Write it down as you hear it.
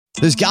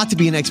There's got to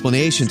be an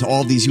explanation to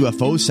all of these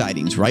UFO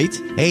sightings, right?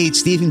 Hey,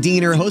 it's Stephen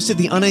Diener, host of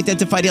the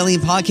Unidentified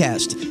Alien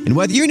Podcast. And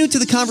whether you're new to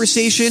the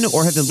conversation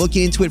or have been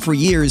looking into it for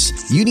years,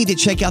 you need to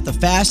check out the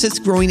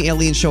fastest growing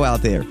alien show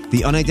out there,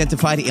 the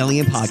Unidentified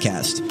Alien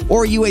Podcast,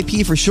 or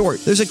UAP for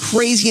short. There's a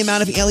crazy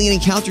amount of alien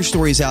encounter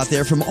stories out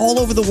there from all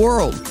over the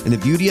world. And the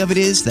beauty of it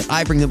is that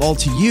I bring them all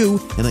to you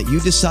and let you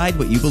decide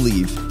what you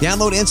believe.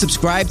 Download and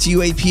subscribe to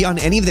UAP on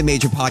any of the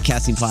major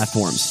podcasting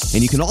platforms.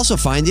 And you can also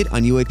find it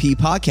on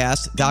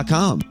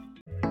UAPpodcast.com.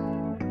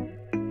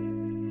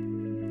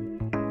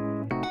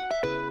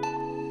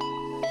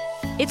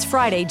 It's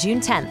Friday, June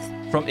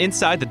 10th. From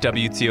inside the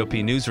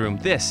WTOP newsroom,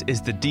 this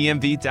is the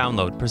DMV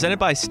Download, presented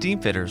by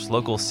Steamfitters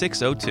Local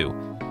 602.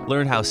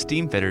 Learn how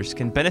Steamfitters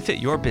can benefit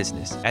your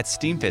business at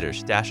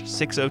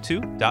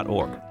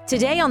steamfitters-602.org.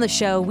 Today on the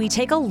show, we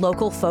take a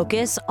local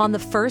focus on the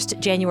first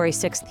January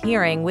 6th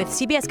hearing with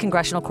CBS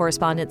congressional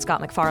correspondent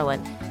Scott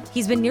MacFarlane.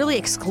 He's been nearly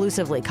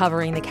exclusively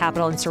covering the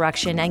Capitol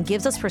insurrection and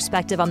gives us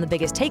perspective on the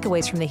biggest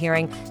takeaways from the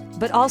hearing,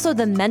 but also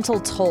the mental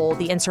toll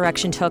the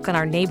insurrection took on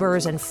our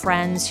neighbors and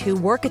friends who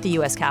work at the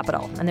U.S.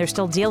 Capitol, and they're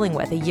still dealing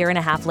with a year and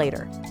a half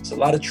later. It's a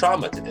lot of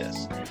trauma to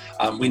this.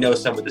 We know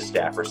some of the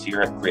staffers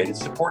here have created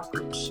support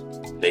groups.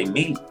 They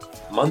meet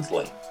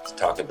monthly to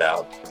talk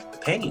about the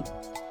pain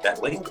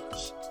that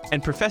lingers.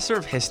 And professor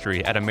of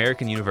history at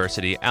American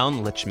University,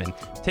 Alan Lichtman,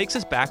 takes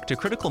us back to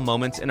critical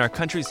moments in our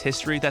country's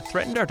history that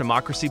threatened our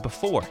democracy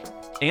before,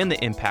 and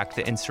the impact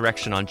the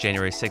insurrection on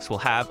January 6th will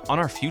have on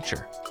our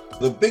future.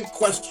 The big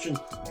question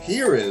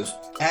here is,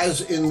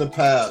 as in the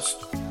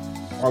past,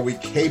 are we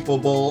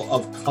capable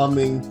of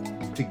coming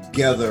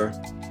together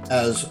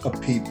as a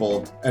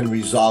people and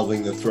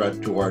resolving the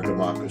threat to our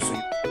democracy?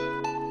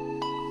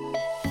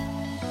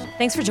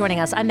 Thanks for joining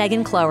us. I'm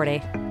Megan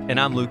Cloherty. And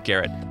I'm Luke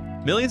Garrett.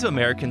 Millions of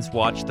Americans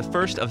watched the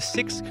first of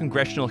 6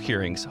 congressional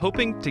hearings,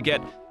 hoping to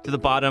get to the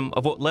bottom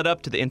of what led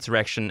up to the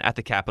insurrection at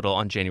the Capitol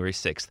on January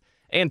 6th,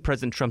 and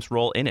President Trump's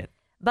role in it.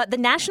 But the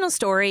national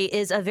story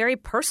is a very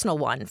personal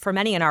one for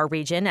many in our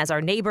region, as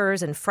our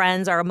neighbors and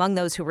friends are among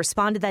those who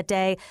responded that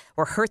day,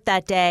 were hurt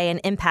that day,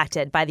 and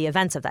impacted by the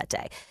events of that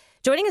day.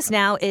 Joining us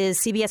now is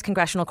CBS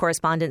congressional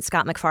correspondent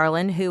Scott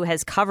MacFarlane, who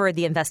has covered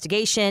the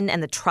investigation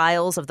and the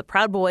trials of the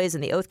Proud Boys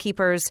and the Oath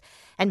Keepers,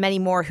 and many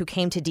more who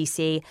came to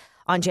D.C.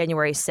 on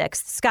January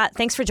 6th. Scott,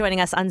 thanks for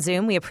joining us on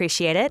Zoom. We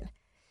appreciate it.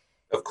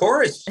 Of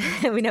course.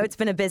 We know it's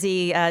been a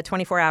busy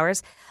 24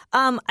 hours.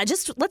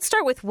 Let's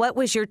start with, what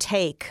was your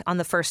take on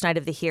the first night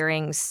of the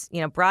hearings?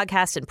 You know,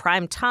 broadcast in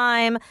prime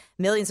time,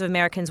 millions of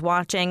Americans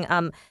watching.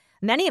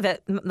 Many of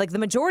it, like the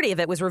majority of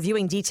it, was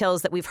reviewing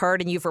details that we've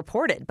heard and you've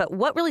reported. But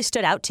what really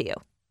stood out to you?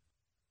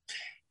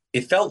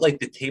 It felt like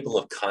the table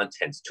of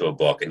contents to a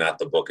book and not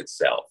the book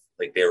itself.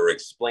 Like they were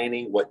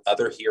explaining what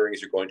other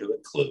hearings are going to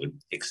include,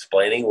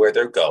 explaining where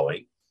they're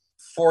going,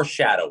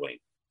 foreshadowing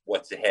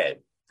what's ahead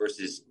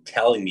versus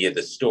telling you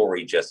the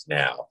story just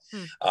now.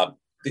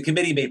 The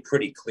committee made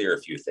pretty clear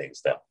a few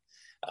things, though.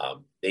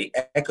 They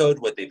echoed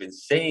what they've been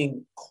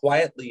saying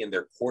quietly in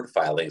their court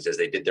filings as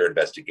they did their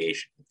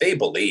investigation. They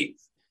believe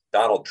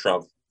Donald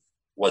Trump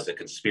was a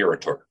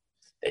conspirator,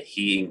 that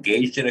he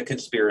engaged in a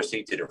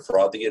conspiracy to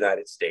defraud the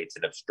United States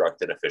and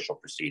obstruct an official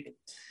proceeding.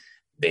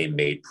 They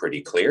made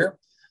pretty clear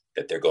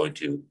that they're going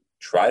to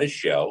try to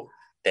show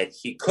that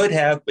he could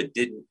have, but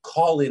didn't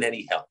call in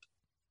any help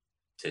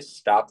to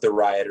stop the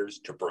rioters,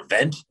 to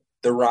prevent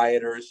the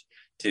rioters,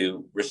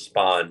 to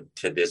respond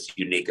to this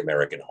unique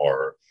American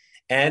horror.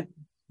 And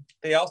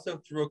they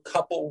also threw a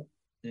couple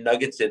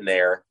nuggets in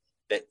there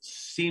that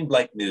seemed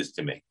like news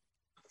to me.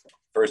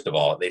 First of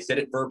all, they said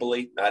it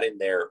verbally, not in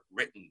their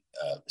written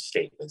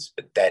statements,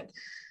 but that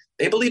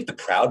they believe the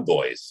Proud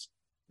Boys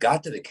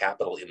got to the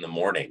Capitol in the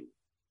morning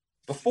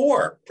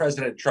before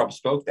President Trump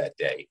spoke that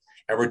day,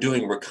 and we're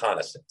doing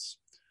reconnaissance.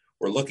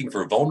 We're looking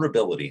for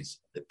vulnerabilities,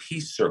 the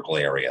Peace Circle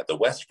area, the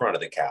west front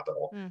of the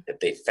Capitol,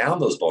 that they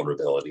found those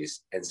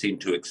vulnerabilities and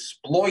seemed to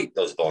exploit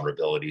those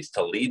vulnerabilities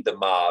to lead the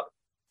mob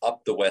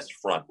up the west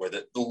front where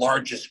the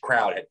largest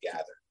crowd had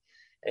gathered.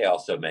 They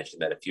also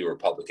mentioned that a few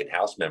Republican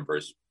House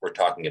members were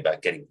talking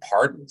about getting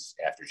pardons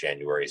after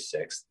January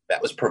 6th.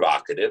 That was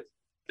provocative.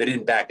 They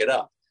didn't back it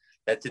up.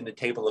 That's in the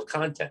table of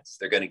contents.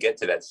 They're going to get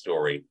to that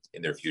story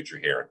in their future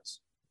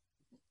hearings.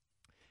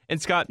 And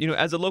Scott, you know,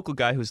 as a local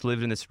guy who's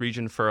lived in this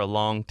region for a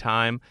long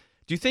time,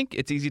 do you think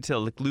it's easy to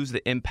lose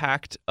the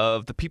impact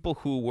of the people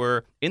who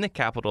were in the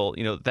Capitol,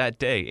 you know, that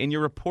day? In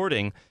your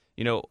reporting,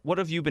 you know, what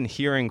have you been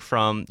hearing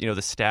from, you know,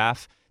 the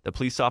staff, the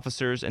police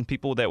officers, and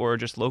people that were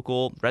just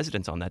local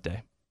residents on that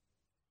day?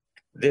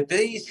 That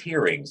these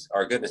hearings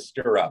are going to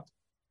stir up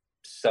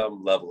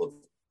some level of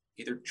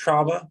either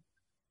trauma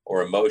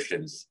or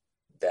emotions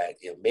that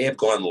may have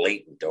gone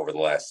latent over the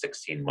last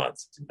 16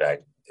 months. In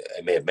fact,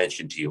 I may have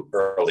mentioned to you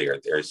earlier,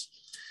 there's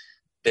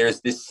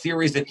this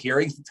series of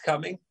hearings that's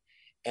coming,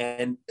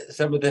 and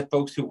some of the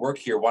folks who work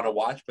here want to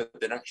watch, but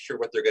they're not sure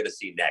what they're going to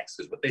see next,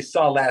 because what they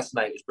saw last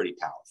night was pretty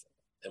powerful.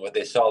 And what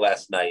they saw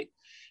last night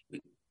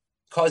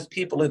caused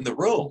people in the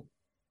room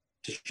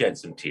to shed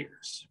some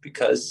tears,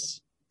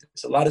 because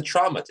there's a lot of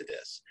trauma to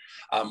this.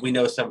 We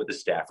know some of the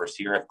staffers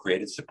here have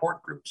created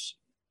support groups.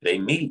 They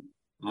meet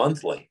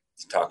monthly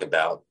to talk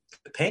about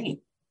the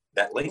pain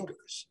that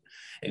lingers.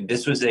 And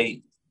this was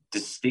a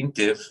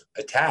distinctive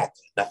attack,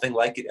 nothing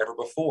like it ever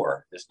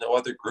before. There's no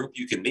other group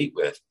you can meet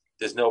with.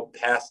 There's no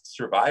past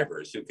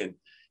survivors who can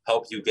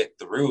help you get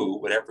through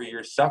whatever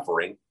you're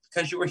suffering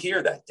because you were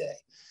here that day.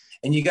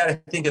 And you got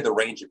to think of the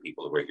range of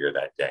people who were here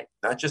that day,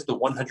 not just the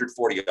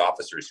 140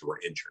 officers who were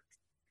injured,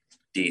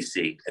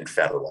 DC and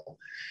federal,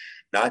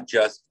 not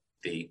just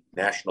the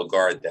National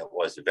Guard that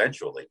was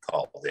eventually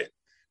called in,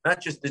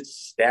 not just the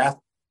staff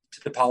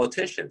to the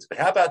politicians, but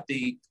how about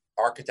the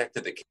architect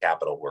of the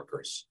Capitol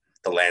workers,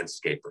 the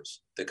landscapers,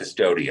 the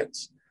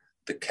custodians,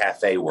 the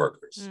cafe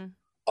workers,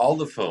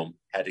 all of whom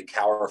had to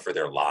cower for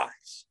their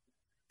lives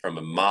from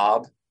a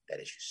mob that,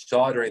 as you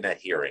saw during that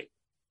hearing,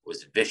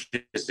 was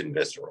vicious and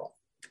visceral.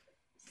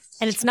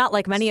 And it's not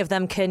like many of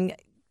them can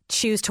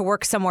choose to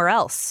work somewhere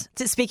else.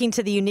 Speaking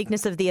to the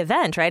uniqueness of the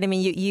event, right? I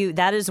mean, you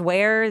that is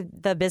where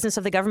the business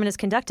of the government is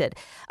conducted.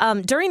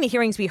 During the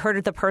hearings, we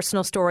heard the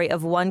personal story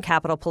of one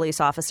Capitol Police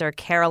officer,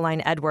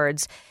 Caroline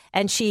Edwards,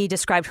 and she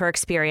described her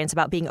experience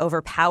about being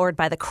overpowered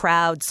by the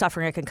crowd,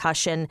 suffering a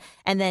concussion,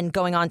 and then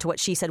going on to what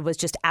she said was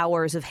just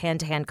hours of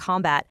hand-to-hand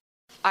combat.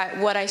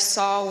 What I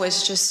saw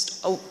was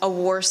just a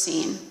war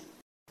scene.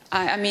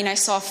 I mean, I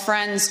saw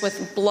friends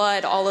with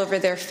blood all over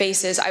their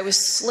faces. I was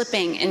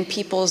slipping in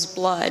people's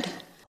blood.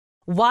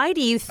 Why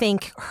do you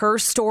think her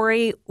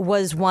story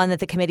was one that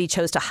the committee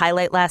chose to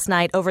highlight last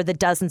night over the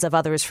dozens of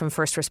others from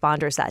first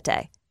responders that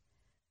day?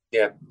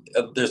 Yeah,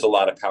 there's a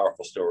lot of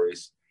powerful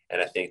stories.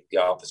 And I think the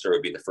officer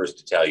would be the first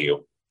to tell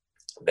you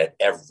that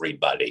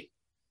everybody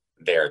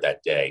there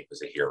that day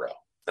was a hero,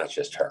 not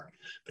just her.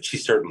 But she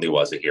certainly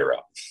was a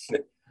hero.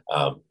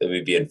 Let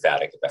me be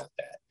emphatic about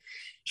that.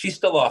 She's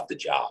still off the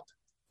job.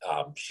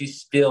 She's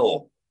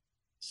still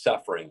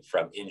suffering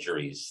from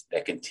injuries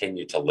that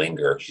continue to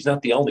linger. She's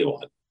not the only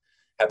one.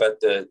 How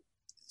about the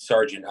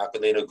Sergeant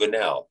Aquilino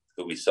Gunnell,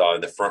 who we saw in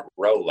the front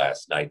row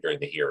last night during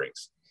the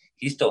hearings?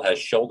 He still has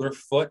shoulder,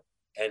 foot,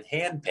 and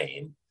hand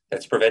pain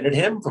that's prevented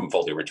him from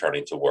fully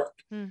returning to work.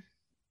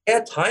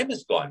 Yeah, time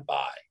has gone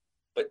by,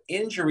 but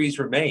injuries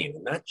remain,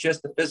 and not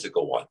just the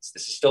physical ones.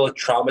 This is still a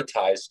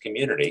traumatized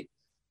community,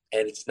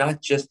 and it's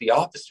not just the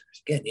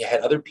officers. Again, you had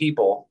other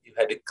people who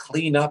had to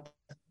clean up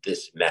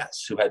this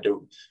mess, who had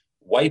to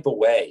wipe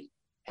away,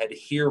 had to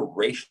hear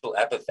racial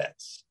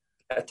epithets.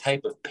 That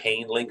type of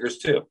pain lingers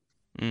too.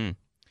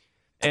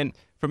 And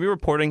from your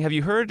reporting, have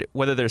you heard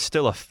whether there's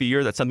still a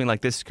fear that something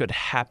like this could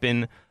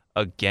happen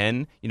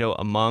again,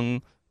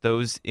 among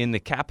those in the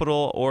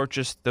Capitol or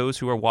just those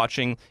who are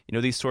watching,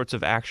 these sorts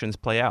of actions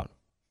play out?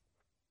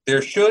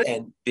 There should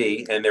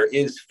be, and there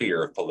is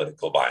fear of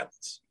political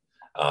violence.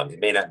 It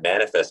may not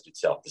manifest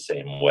itself the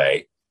same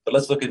way, but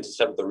let's look into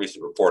some of the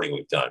recent reporting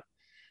we've done.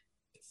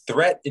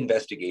 Threat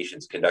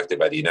investigations conducted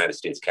by the United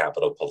States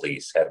Capitol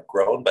Police have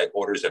grown by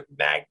orders of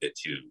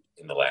magnitude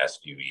in the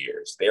last few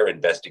years. They're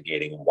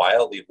investigating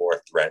wildly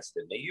more threats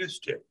than they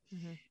used to.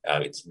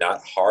 It's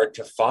not hard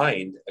to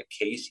find a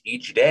case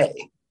each day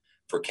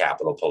for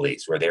Capitol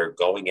Police where they're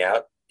going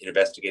out and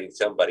investigating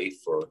somebody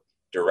for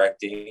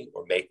directing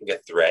or making a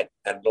threat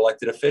at an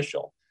elected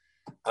official.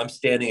 I'm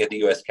standing at the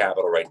U.S.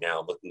 Capitol right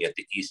now looking at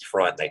the East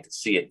Front, and I can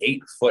see an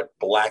 8-foot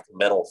black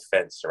metal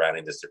fence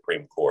surrounding the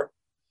Supreme Court.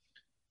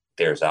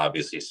 There's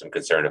obviously some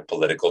concern of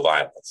political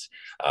violence.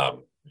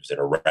 There's an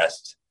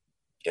arrest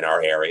in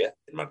our area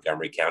in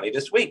Montgomery County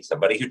this week,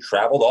 somebody who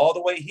traveled all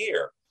the way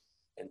here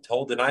and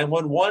told the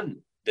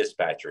 911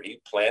 dispatcher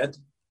he planned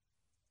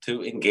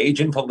to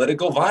engage in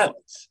political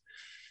violence.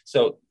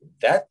 So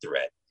that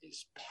threat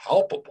is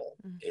palpable.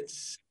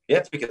 It's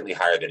significantly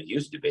higher than it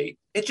used to be.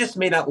 It just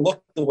may not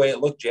look the way it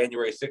looked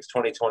January 6,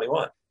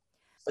 2021.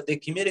 But they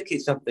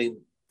communicate something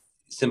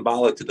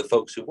symbolic to the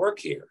folks who work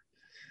here,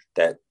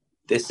 that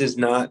this is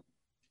not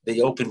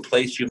the open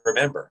place you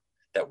remember,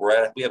 that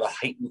we have a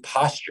heightened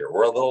posture.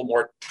 We're a little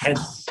more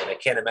tense, and I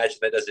can't imagine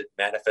that doesn't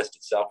manifest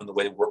itself in the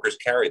way workers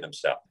carry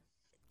themselves.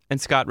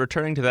 And Scott,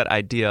 returning to that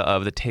idea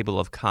of the table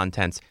of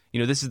contents,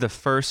 this is the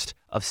first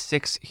of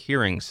 6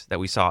 hearings that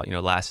we saw,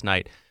 last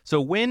night. So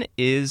when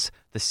is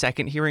the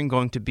second hearing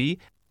going to be,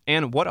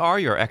 and what are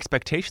your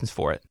expectations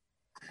for it?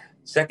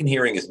 Second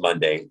hearing is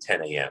Monday,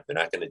 10 a.m.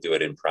 They're not going to do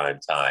it in prime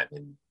time,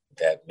 and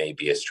that may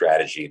be a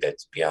strategy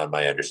that's beyond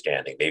my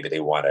understanding. Maybe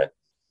they want to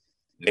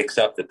mix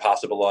up the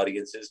possible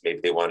audiences. Maybe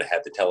they want to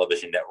have the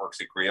television networks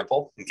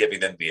agreeable and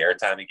giving them the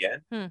airtime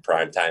again.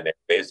 Primetime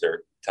airwaves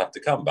are tough to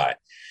come by.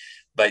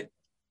 But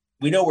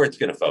we know where it's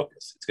going to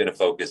focus. It's going to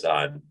focus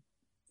on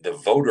the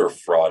voter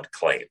fraud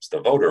claims, the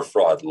voter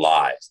fraud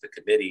lies. The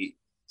committee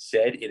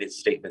said in its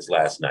statements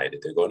last night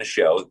that they're going to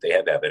show that they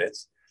have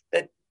evidence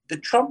that the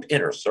Trump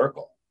inner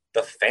circle,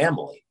 the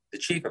family, the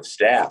chief of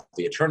staff,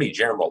 the attorney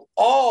general,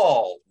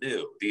 all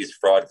knew these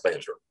fraud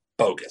claims were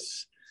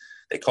bogus.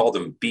 They called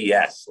them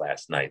BS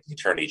last night. The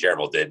attorney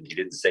general did. He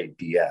didn't say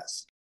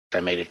BS. I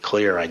made it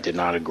clear I did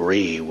not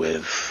agree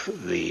with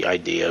the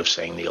idea of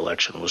saying the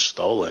election was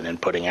stolen and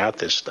putting out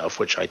this stuff,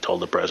 which I told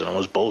the president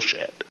was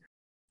bullshit.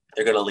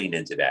 they're going to lean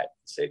into that and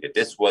say that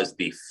this was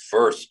the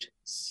first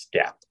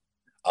step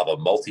of a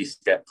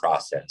multi-step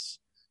process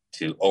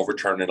to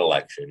overturn an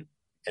election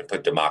and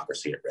put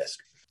democracy at risk.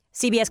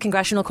 CBS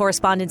congressional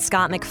correspondent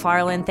Scott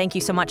MacFarlane, thank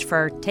you so much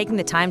for taking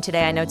the time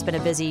today. I know it's been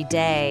a busy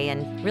day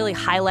and really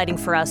highlighting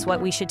for us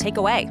what we should take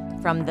away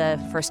from the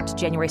first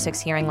January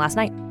 6th hearing last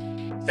night.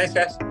 Thanks,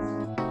 guys.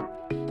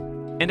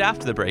 And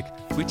after the break,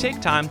 we take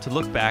time to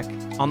look back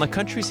on the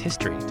country's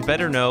history to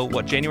better know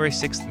what January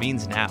 6th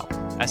means now,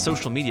 as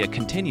social media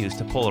continues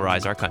to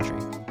polarize our country.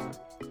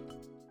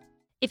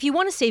 If you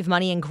want to save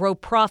money and grow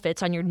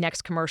profits on your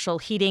next commercial,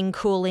 heating,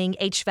 cooling,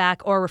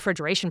 HVAC, or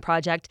refrigeration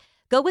project,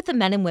 go with the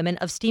men and women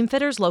of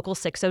Steamfitters Local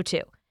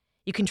 602.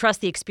 You can trust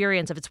the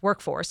experience of its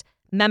workforce,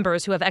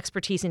 members who have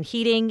expertise in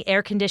heating,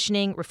 air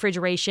conditioning,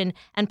 refrigeration,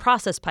 and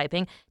process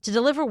piping to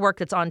deliver work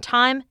that's on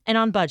time and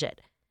on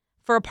budget.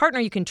 For a partner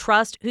you can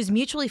trust who's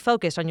mutually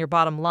focused on your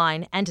bottom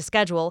line and to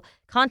schedule,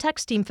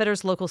 contact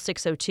Steamfitters Local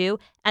 602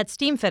 at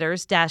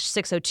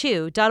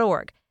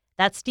steamfitters-602.org.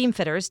 That's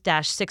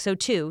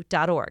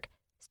steamfitters-602.org.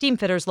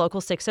 Steamfitters Local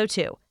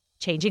 602,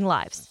 changing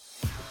lives.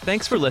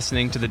 Thanks for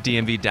listening to the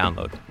DMV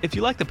Download. If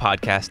you like the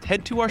podcast,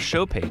 head to our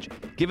show page,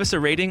 give us a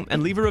rating,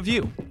 and leave a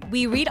review.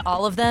 We read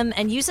all of them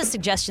and use as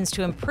suggestions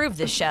to improve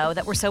this show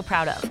that we're so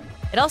proud of.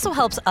 It also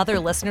helps other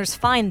listeners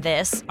find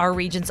this, our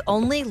region's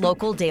only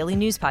local daily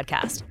news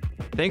podcast.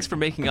 Thanks for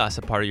making us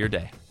a part of your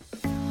day.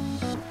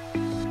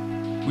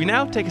 We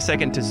now take a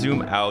second to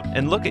zoom out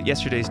and look at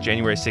yesterday's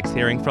January 6th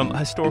hearing from a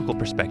historical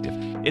perspective,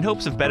 in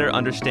hopes of better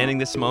understanding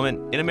this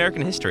moment in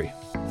American history.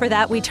 For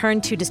that, we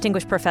turn to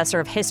Distinguished Professor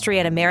of History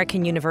at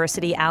American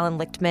University, Alan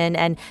Lichtman.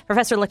 And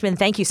Professor Lichtman,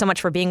 thank you so much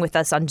for being with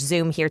us on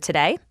Zoom here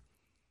today.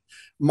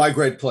 My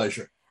great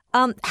pleasure.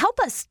 Help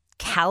us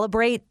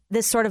calibrate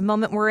this sort of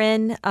moment we're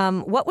in.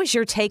 What was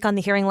your take on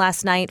the hearing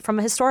last night from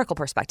a historical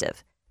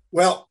perspective?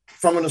 Well,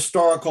 from an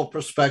historical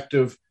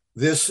perspective,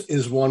 this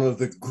is one of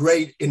the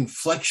great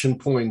inflection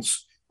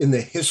points in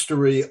the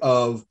history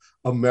of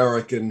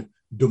American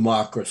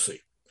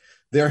democracy.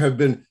 There have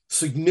been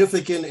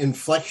significant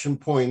inflection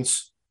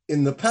points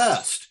in the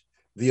past.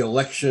 The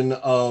election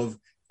of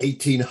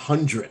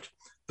 1800,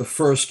 the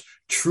first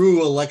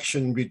true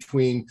election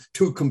between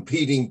two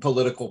competing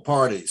political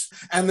parties.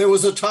 And there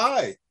was a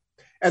tie.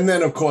 And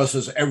then, of course,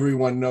 as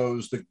everyone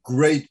knows, the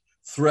great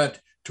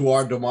threat to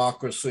our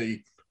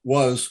democracy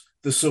was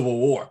the Civil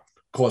War.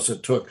 Of course,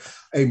 it took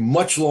a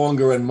much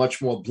longer and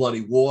much more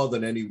bloody war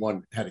than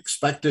anyone had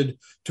expected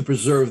to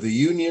preserve the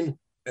Union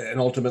and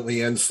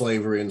ultimately end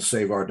slavery and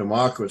save our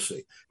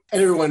democracy.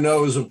 And everyone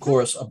knows, of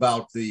course,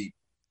 about the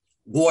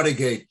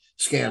Watergate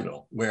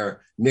scandal,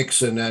 where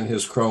Nixon and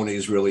his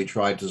cronies really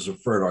tried to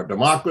subvert our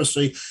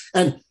democracy.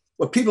 And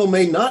what people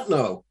may not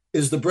know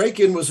is the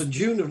break-in was in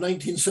June of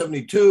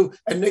 1972,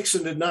 and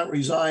Nixon did not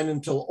resign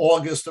until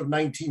August of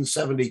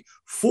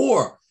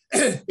 1974.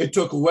 It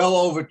took well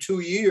over 2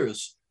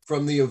 years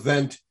from the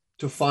event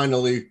to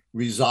finally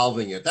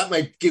resolving it. That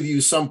might give you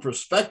some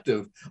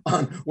perspective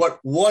on what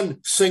one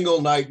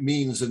single night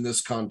means in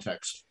this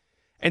context.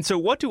 And so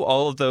what do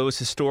all of those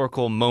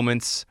historical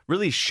moments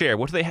really share?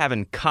 What do they have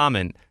in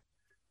common?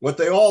 What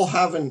they all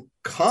have in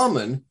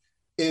common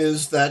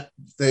is that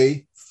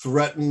they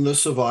threaten the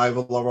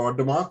survival of our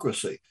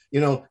democracy.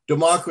 You know,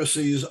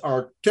 democracies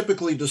are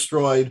typically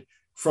destroyed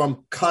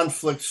from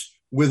conflicts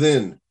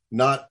within,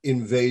 not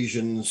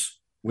invasions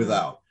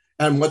without.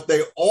 And what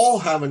they all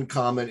have in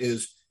common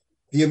is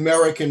the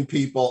American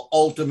people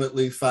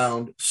ultimately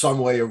found some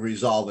way of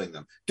resolving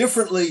them,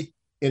 differently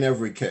in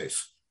every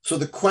case. So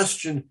the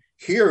question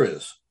here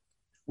is,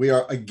 we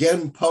are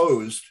again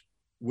posed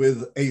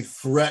with a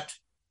threat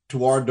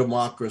to our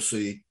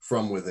democracy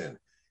from within.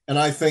 And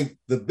I think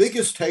the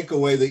biggest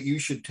takeaway that you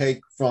should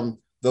take from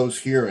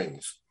those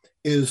hearings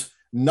is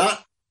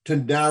not to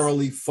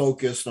narrowly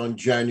focus on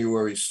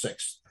January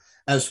 6th,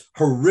 as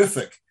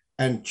horrific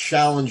and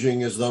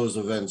challenging as those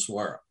events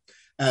were.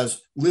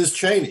 As Liz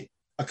Cheney,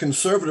 a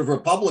conservative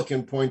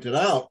Republican, pointed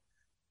out,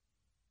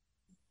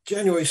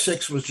 January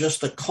 6th was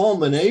just a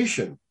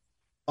culmination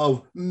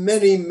of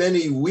many,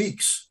 many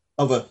weeks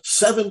of a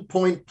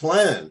 7-point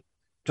plan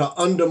to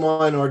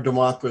undermine our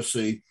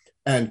democracy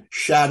and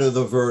shatter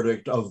the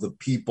verdict of the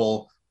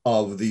people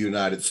of the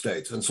United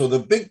States. And so the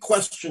big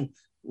question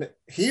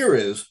here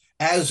is,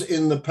 as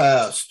in the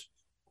past,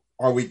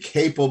 are we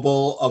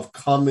capable of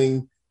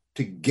coming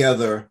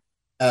together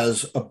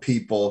as a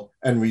people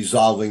and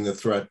resolving the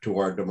threat to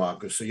our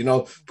democracy? You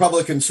know,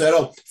 Republicans said,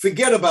 oh,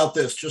 forget about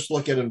this, just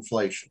look at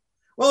inflation.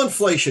 Well,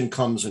 inflation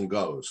comes and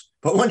goes,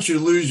 but once you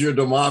lose your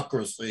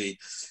democracy,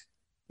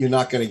 you're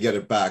not going to get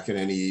it back in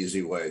any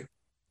easy way.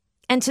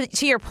 And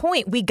to your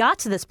point, we got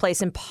to this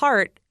place in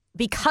part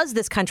because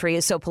this country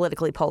is so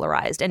politically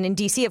polarized. And in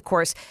D.C., of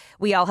course,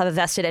 we all have a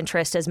vested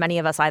interest, as many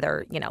of us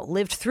either,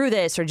 lived through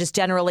this or just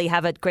generally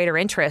have a greater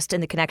interest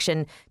in the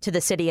connection to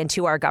the city and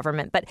to our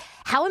government. But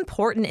how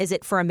important is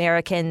it for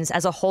Americans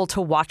as a whole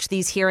to watch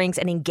these hearings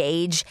and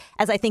engage,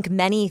 as I think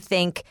many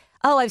think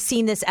oh, I've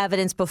seen this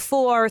evidence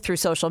before through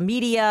social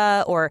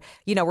media or,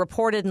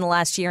 reported in the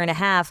last year and a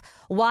half.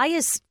 Why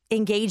is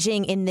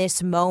engaging in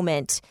this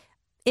moment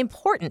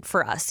important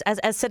for us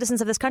as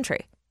citizens of this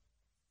country?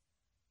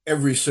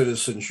 Every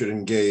citizen should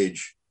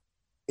engage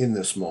in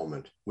this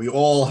moment. We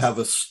all have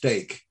a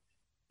stake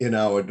in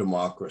our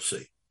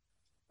democracy.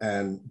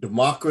 And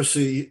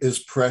democracy is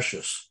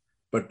precious,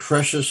 but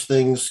precious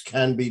things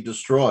can be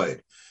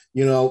destroyed.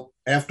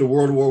 After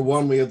World War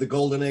I, we had the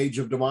golden age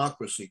of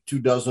democracy,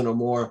 24 or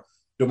more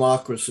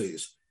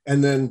democracies.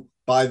 And then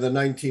by the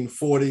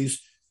 1940s,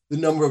 the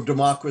number of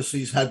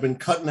democracies had been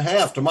cut in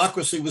half.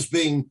 Democracy was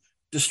being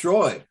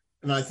destroyed.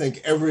 And I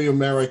think every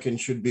American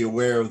should be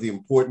aware of the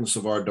importance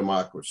of our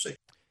democracy.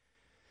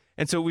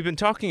 And so we've been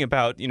talking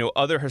about,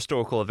 other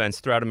historical events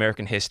throughout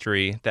American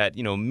history that,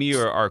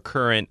 mirror our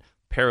current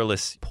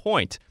perilous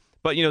point.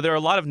 But, there are a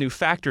lot of new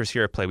factors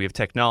here at play. We have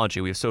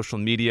technology, we have social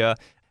media.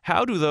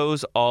 How do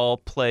those all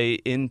play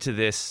into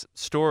this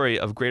story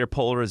of greater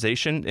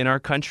polarization in our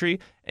country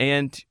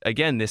and,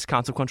 again, this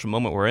consequential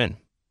moment we're in?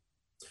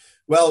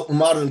 Well,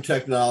 modern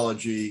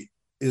technology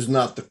is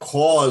not the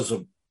cause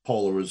of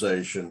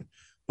polarization,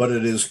 but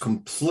it is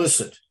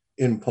complicit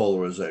in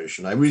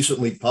polarization. I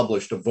recently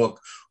published a book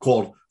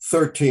called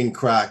 13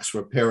 Cracks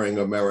Repairing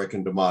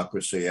American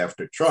Democracy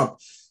After Trump,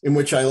 in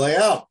which I lay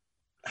out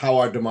how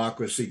our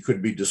democracy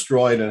could be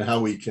destroyed and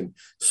how we can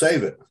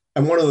save it.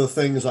 And one of the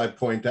things I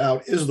point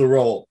out is the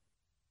role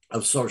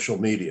of social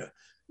media.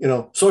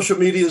 Social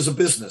media is a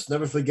business.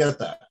 Never forget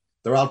that.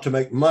 They're out to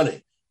make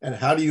money. And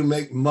how do you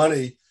make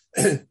money?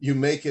 You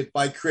make it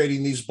by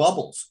creating these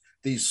bubbles,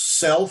 these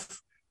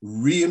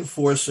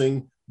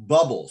self-reinforcing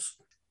bubbles.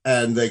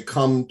 And they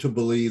come to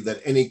believe that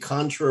any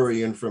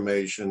contrary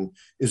information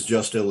is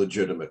just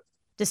illegitimate.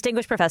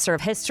 Distinguished Professor of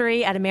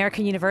History at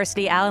American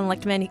University, Alan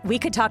Lichtman. We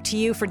could talk to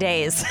you for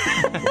days,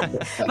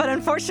 but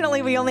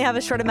unfortunately, we only have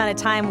a short amount of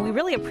time. We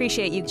really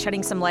appreciate you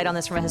shedding some light on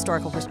this from a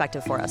historical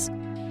perspective for us.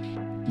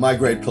 My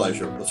great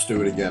pleasure. Let's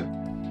do it again.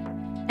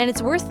 And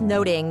it's worth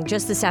noting,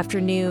 just this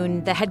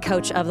afternoon, the head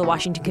coach of the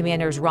Washington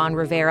Commanders, Ron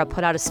Rivera,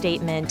 put out a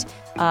statement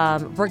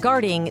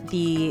regarding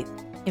the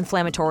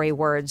inflammatory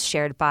words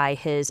shared by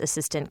his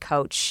assistant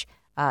coach,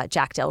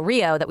 Jack Del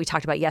Rio, that we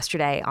talked about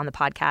yesterday on the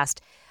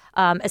podcast.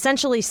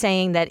 Essentially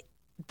saying that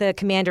the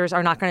Commanders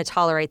are not going to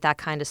tolerate that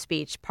kind of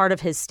speech. Part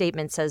of his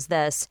statement says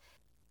this,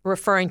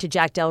 referring to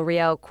Jack Del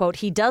Rio, quote,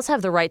 "He does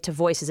have the right to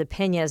voice his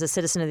opinion as a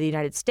citizen of the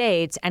United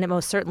States, and it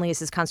most certainly is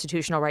his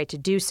constitutional right to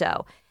do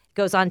so."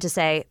 Goes on to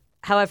say,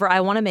 "However,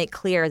 I want to make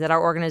clear that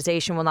our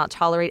organization will not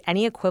tolerate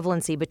any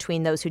equivalency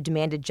between those who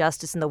demanded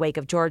justice in the wake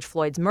of George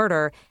Floyd's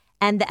murder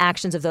and the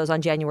actions of those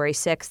on January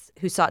 6th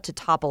who sought to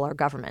topple our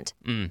government."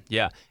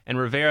 Yeah. And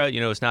Rivera,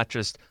 is not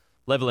just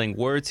leveling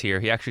words here.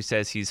 He actually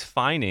says he's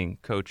fining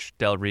Coach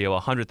Del Rio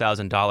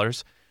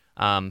 $100,000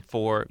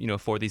 for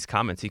these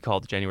comments. He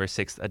called January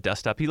 6th a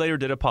dust-up. He later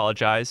did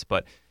apologize,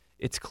 but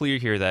it's clear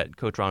here that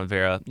Coach Ron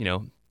Rivera,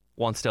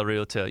 wants Del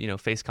Rio to,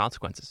 face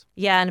consequences.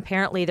 Yeah, and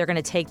apparently they're going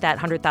to take that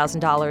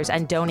 $100,000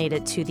 and donate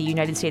it to the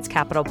United States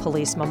Capitol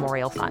Police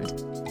Memorial Fund.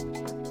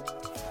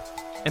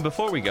 And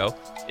before we go,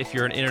 if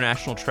you're an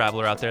international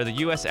traveler out there, the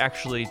U.S.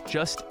 actually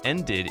just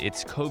ended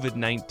its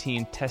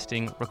COVID-19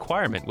 testing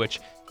requirement, which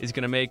is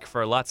going to make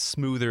for a lot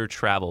smoother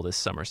travel this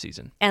summer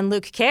season. And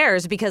Luke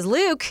cares because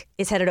Luke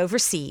is headed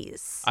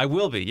overseas. I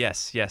will be,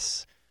 yes.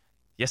 Yes,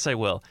 I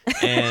will.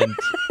 And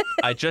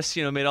I just,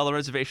 made all the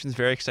reservations,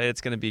 very excited. It's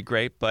going to be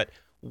great. But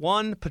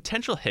one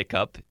potential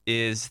hiccup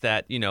is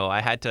that, I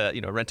had to,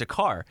 rent a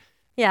car.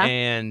 Yeah.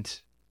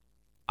 And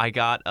I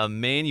got a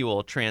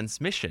manual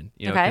transmission,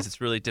 because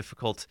it's really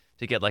difficult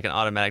to get like an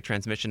automatic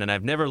transmission, and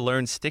I've never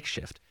learned stick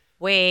shift.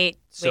 Wait.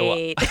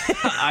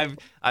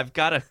 I've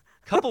got a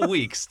couple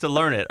weeks to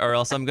learn it, or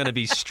else I'm going to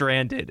be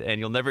stranded, and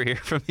you'll never hear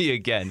from me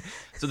again.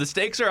 So the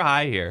stakes are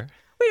high here.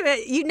 Wait a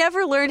minute, you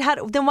never learned how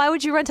to, then why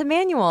would you rent a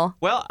manual?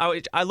 Well,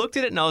 I looked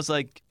at it and I was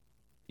like,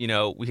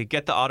 we could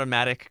get the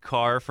automatic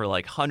car for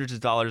like hundreds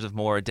of dollars of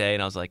more a day.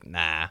 And I was like,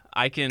 nah,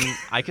 I can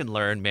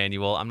learn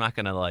manual. I'm not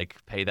going to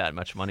pay that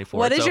much money for it.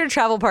 What does your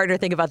travel partner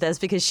think about this?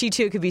 Because she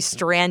too could be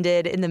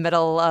stranded in the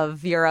middle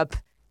of Europe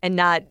and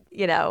not,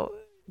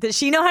 does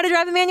she know how to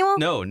drive a manual?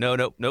 No.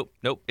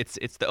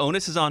 It's the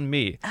onus is on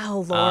me.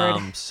 Oh,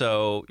 Lord.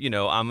 So,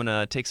 I'm going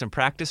to take some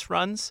practice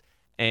runs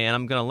and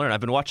I'm going to learn.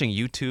 I've been watching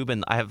YouTube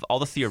and I have all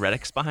the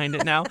theoretics behind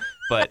it now,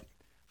 but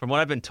from what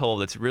I've been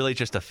told, it's really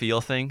just a feel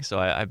thing, so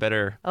I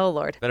better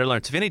Lord, better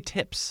learn. So if any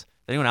tips,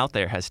 if anyone out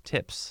there has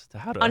tips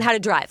on how to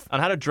drive,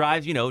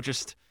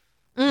 just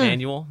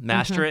manual,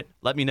 master it,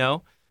 let me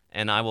know,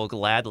 and I will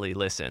gladly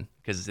listen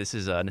because this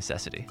is a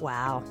necessity.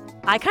 Wow,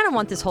 I kind of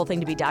want this whole thing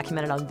to be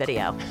documented on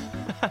video.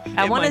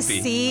 I want to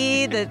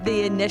see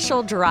the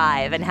initial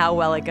drive and how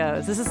well it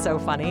goes. This is so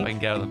funny. I can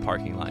get out of the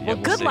parking lot. Well,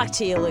 good luck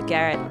to you, Luke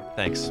Garrett.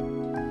 Thanks.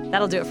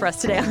 That'll do it for us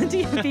today on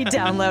DFB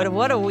Download.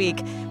 What a week.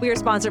 We are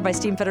sponsored by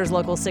Steamfitters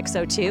Local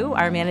 602.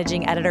 Our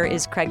managing editor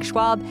is Craig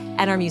Schwab.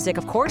 And our music,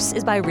 of course,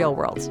 is by Real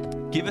World.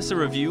 Give us a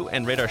review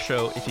and rate our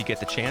show if you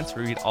get the chance.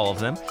 We read all of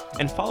them.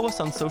 And follow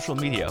us on social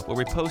media, where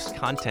we post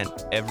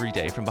content every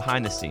day from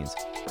behind the scenes.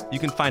 You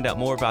can find out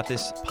more about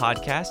this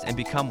podcast and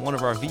become one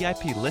of our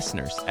VIP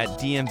listeners at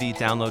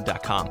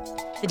dmvdownload.com.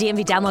 The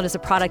DMV Download is a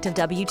product of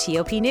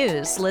WTOP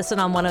News. Listen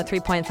on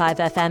 103.5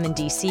 FM in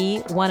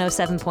D.C.,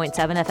 107.7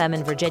 FM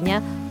in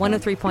Virginia,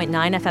 103.9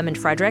 FM in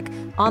Frederick,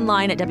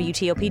 online at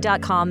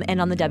WTOP.com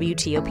and on the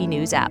WTOP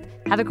News app.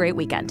 Have a great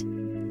weekend.